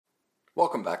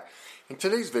Welcome back. In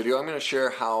today's video, I'm going to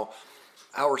share how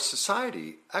our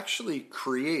society actually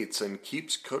creates and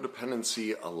keeps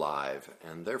codependency alive,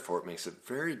 and therefore it makes it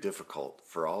very difficult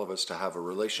for all of us to have a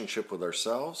relationship with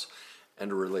ourselves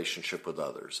and a relationship with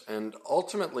others. And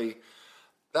ultimately,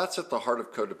 that's at the heart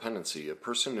of codependency. A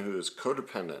person who is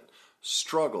codependent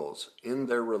struggles in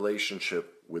their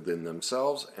relationship within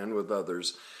themselves and with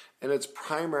others, and it's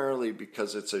primarily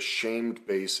because it's a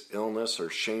shame-based illness or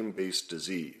shame-based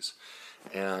disease.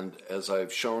 And as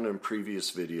I've shown in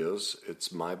previous videos,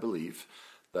 it's my belief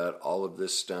that all of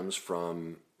this stems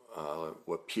from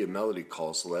what Pia Mellody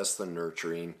calls less than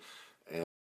nurturing.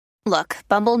 Look,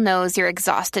 Bumble knows you're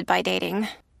exhausted by dating.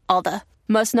 All the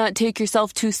must not take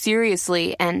yourself too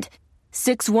seriously and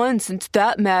 6'1" since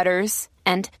that matters.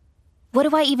 And what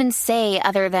do I even say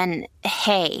other than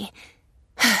hey?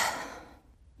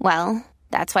 Well,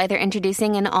 that's why they're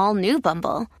introducing an all-new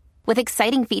Bumble. With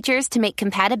exciting features to make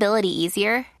compatibility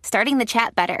easier, starting the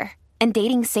chat better, and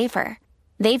dating safer.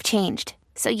 They've changed,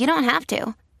 so you don't have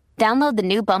to. Download the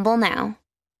new Bumble now.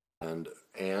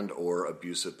 And or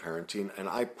abusive parenting. And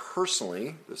I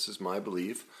personally, this is my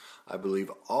belief, I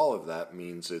believe all of that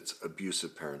means it's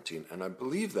abusive parenting. And I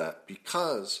believe that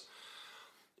because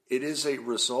it is a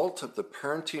result of the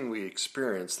parenting we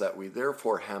experience that we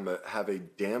therefore have a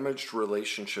damaged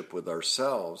relationship with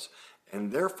ourselves,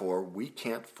 and therefore we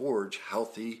can't forge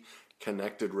healthy,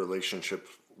 connected relationships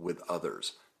with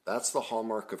others. That's the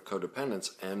hallmark of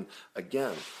codependence. And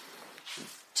again,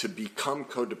 to become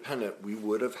codependent, we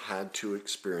would have had to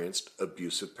experience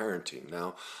abusive parenting.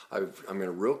 Now, I'm going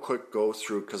to real quick go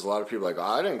through, because a lot of people are like,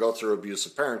 I didn't go through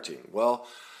abusive parenting. Well,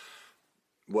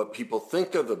 what people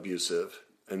think of abusive,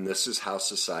 and this is how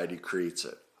society creates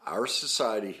it. Our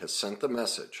society has sent the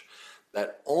message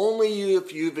that only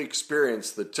if you've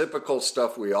experienced the typical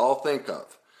stuff we all think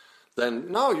of,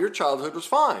 then no, your childhood was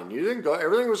fine. You didn't go,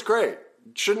 everything was great.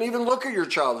 You shouldn't even look at your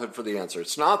childhood for the answer.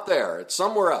 It's not there. It's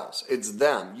somewhere else. It's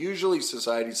them. Usually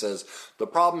society says the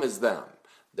problem is them.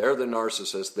 They're the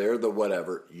narcissist. They're the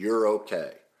whatever. You're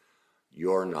okay.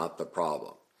 You're not the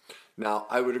problem. Now,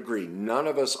 I would agree. None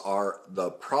of us are the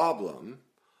problem.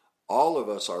 All of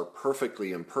us are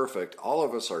perfectly imperfect. All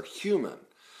of us are human.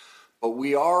 But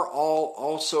we are all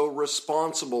also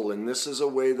responsible, and this is a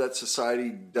way that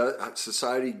society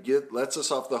lets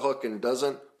us off the hook and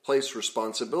doesn't place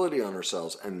responsibility on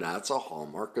ourselves, and that's a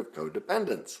hallmark of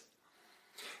codependence.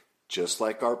 Just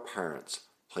like our parents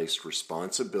placed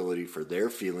responsibility for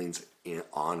their feelings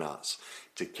on us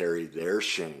to carry their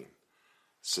shame,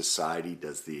 society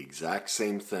does the exact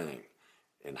same thing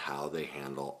in how they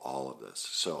handle all of this.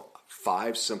 So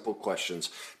 5 simple questions,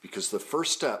 because the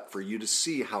first step for you to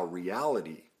see how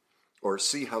reality or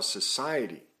see how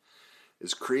society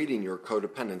is creating your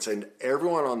codependence, and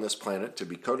everyone on this planet to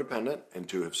be codependent and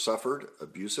to have suffered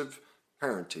abusive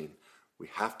parenting, we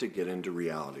have to get into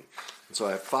reality. And so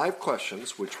I have 5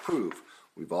 questions which prove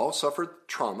we've all suffered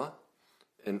trauma,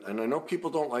 and I know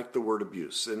people don't like the word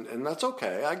abuse, and that's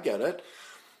okay, I get it.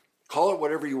 Call it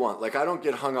whatever you want. Like, I don't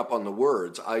get hung up on the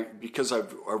words. Because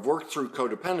I've worked through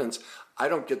codependence, I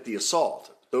don't get the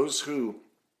assault. Those who,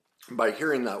 by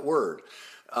hearing that word,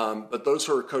 but those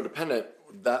who are codependent,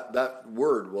 that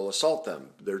word will assault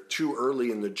them. They're too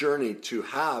early in the journey to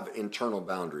have internal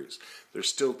boundaries. They're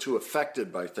still too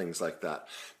affected by things like that.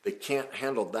 They can't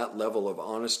handle that level of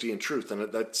honesty and truth.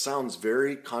 And that sounds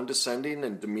very condescending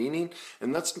and demeaning,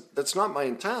 and that's not my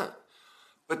intent.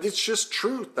 But it's just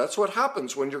truth. That's what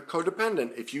happens when you're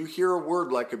codependent. If you hear a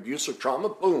word like abuse or trauma,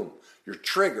 boom, you're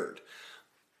triggered.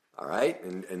 All right?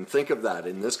 And think of that.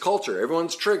 In this culture,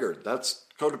 everyone's triggered. That's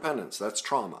codependence. That's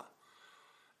trauma.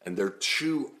 And they're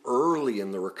too early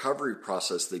in the recovery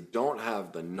process. They don't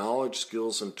have the knowledge,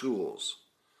 skills, and tools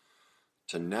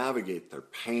to navigate their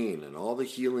pain and all the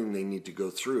healing they need to go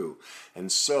through. And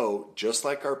so, just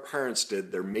like our parents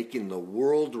did, they're making the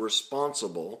world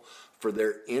responsible for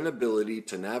their inability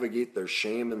to navigate their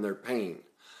shame and their pain.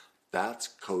 That's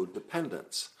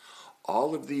codependence.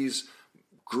 All of these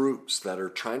groups that are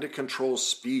trying to control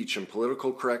speech and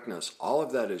political correctness, all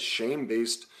of that is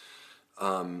shame-based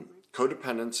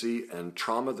codependency and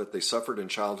trauma that they suffered in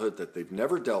childhood that they've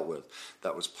never dealt with,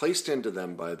 that was placed into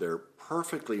them by their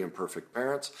perfectly imperfect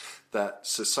parents, that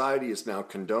society is now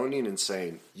condoning and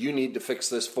saying, you need to fix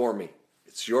this for me.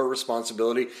 It's your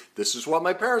responsibility. This is what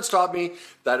my parents taught me,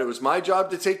 that it was my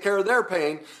job to take care of their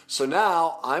pain. So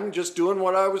now I'm just doing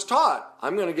what I was taught.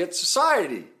 I'm going to get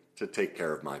society to take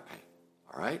care of my pain.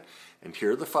 All right? And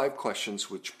here are the 5 questions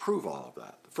which prove all of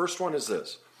that. The first one is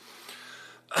this.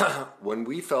 When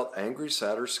we felt angry,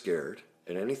 sad, or scared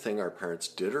at anything our parents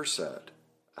did or said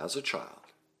as a child,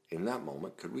 in that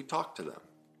moment, could we talk to them?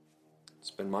 It's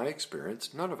been my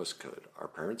experience. None of us could. Our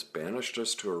parents banished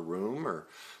us to a room or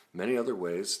many other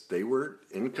ways. They were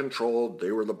in control.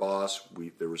 They were the boss.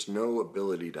 There was no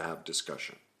ability to have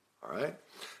discussion. All right?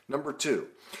 Number 2,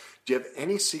 do you have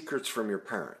any secrets from your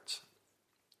parents?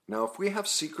 Now, if we have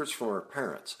secrets from our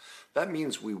parents, that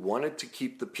means we wanted to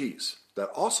keep the peace. That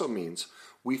also means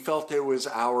we felt it was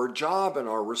our job and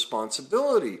our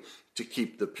responsibility to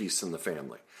keep the peace in the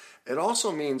family. It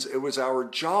also means it was our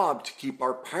job to keep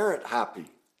our parent happy.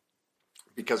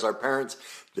 Because our parents,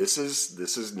 this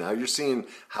is now you're seeing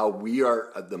how we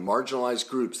are the marginalized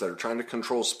groups that are trying to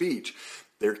control speech.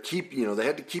 They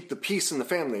had to keep the peace in the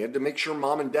family. They had to make sure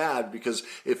mom and dad, because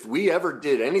if we ever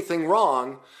did anything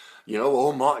wrong,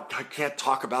 oh, mom, I can't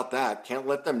talk about that. Can't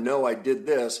let them know I did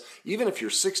this. Even if you're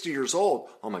 60 years old,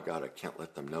 oh my God, I can't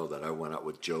let them know that I went out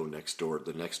with Joe next door,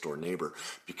 the next door neighbor,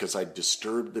 because I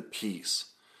disturbed the peace.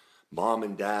 Mom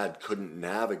and dad couldn't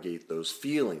navigate those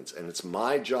feelings, and it's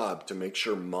my job to make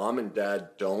sure mom and dad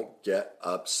don't get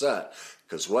upset.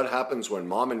 Because what happens when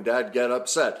mom and dad get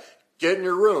upset? Get in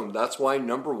your room. That's why,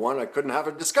 number 1, I couldn't have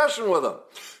a discussion with them.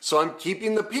 So I'm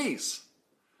keeping the peace.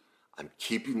 I'm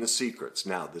keeping the secrets.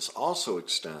 Now, this also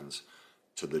extends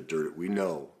to the dirt. We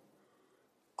know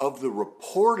of the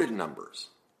reported numbers,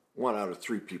 1 out of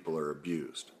 3 people are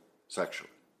abused sexually.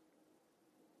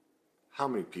 How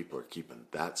many people are keeping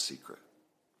that secret?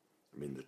 I mean, the